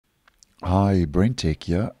Hi, BrenTech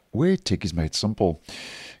here, where tech is made simple.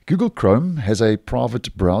 Google Chrome has a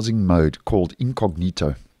private browsing mode called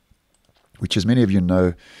Incognito, which, as many of you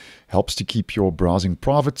know, helps to keep your browsing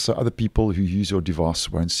private so other people who use your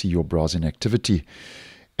device won't see your browsing activity.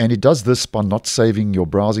 And it does this by not saving your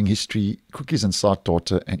browsing history, cookies and site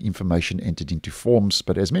data, and information entered into forms.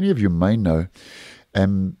 But as many of you may know,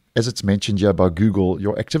 as it's mentioned here by Google,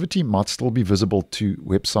 your activity might still be visible to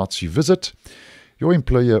websites you visit, your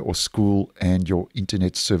employer or school, and your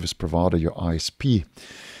internet service provider, your ISP.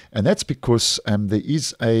 And that's because there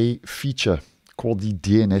is a feature called the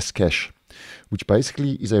DNS cache, which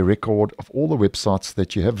basically is a record of all the websites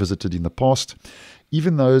that you have visited in the past,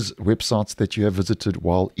 even those websites that you have visited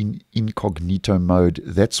while in incognito mode.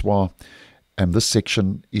 That's why this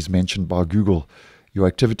section is mentioned by Google. Your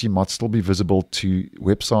activity might still be visible to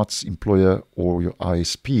websites, employer, or your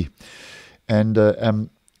ISP. And the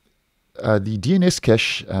DNS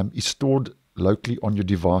cache is stored locally on your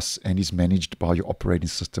device and is managed by your operating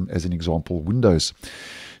system, as an example, Windows.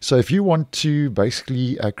 So if you want to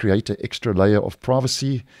basically create an extra layer of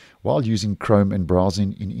privacy while using Chrome and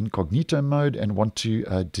browsing in incognito mode and want to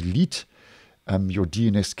delete your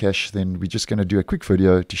DNS cache, then we're just going to do a quick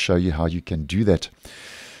video to show you how you can do that.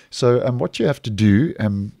 So what you have to do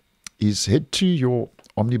is head to your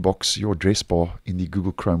Omnibox, your address bar in the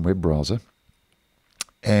Google Chrome web browser.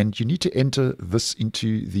 And you need to enter this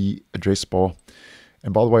into the address bar.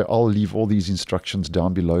 And by the way, I'll leave all these instructions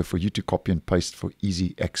down below for you to copy and paste for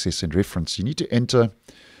easy access and reference. You need to enter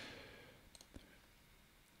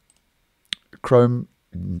Chrome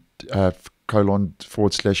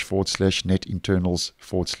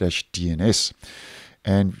 //netinternals/DNS.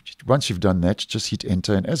 And once you've done that, just hit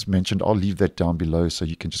enter. And as mentioned, I'll leave that down below so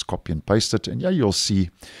you can just copy and paste it. And yeah, you'll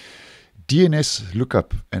see DNS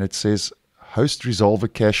lookup, and it says host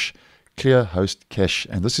resolver cache, clear host cache,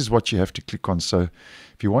 and this is what you have to click on. So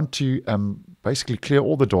if you want to basically clear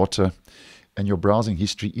all the data and your browsing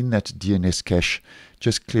history in that DNS cache,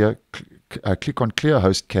 just click on clear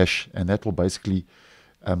host cache, and that will basically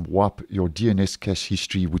wipe your DNS cache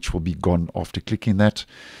history, which will be gone after clicking that.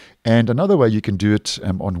 And another way you can do it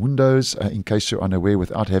on Windows, in case you're unaware,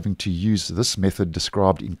 without having to use this method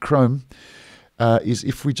described in Chrome, is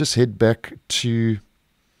if we just head back to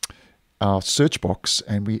our search box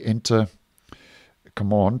and we enter a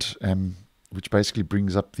command, which basically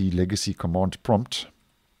brings up the legacy command prompt,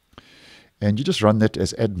 and you just run that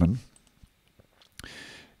as admin.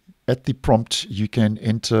 At the prompt, you can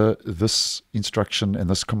enter this instruction and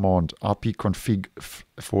this command, ipconfig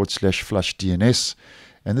 //flushdns,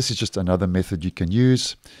 and this is just another method you can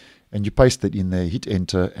use. And you paste that in there, hit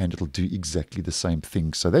enter, and it'll do exactly the same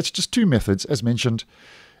thing. So that's just two methods, as mentioned.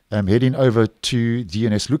 Heading over to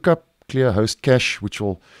DNS lookup, clear host cache, which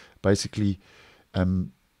will basically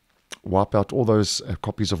wipe out all those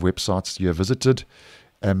copies of websites you have visited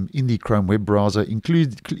in the Chrome web browser,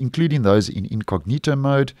 including those in incognito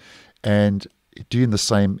mode, and doing the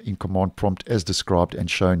same in command prompt as described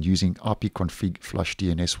and shown using ipconfig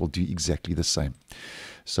 //DNS will do exactly the same.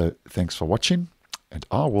 So thanks for watching, and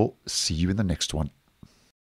I will see you in the next one.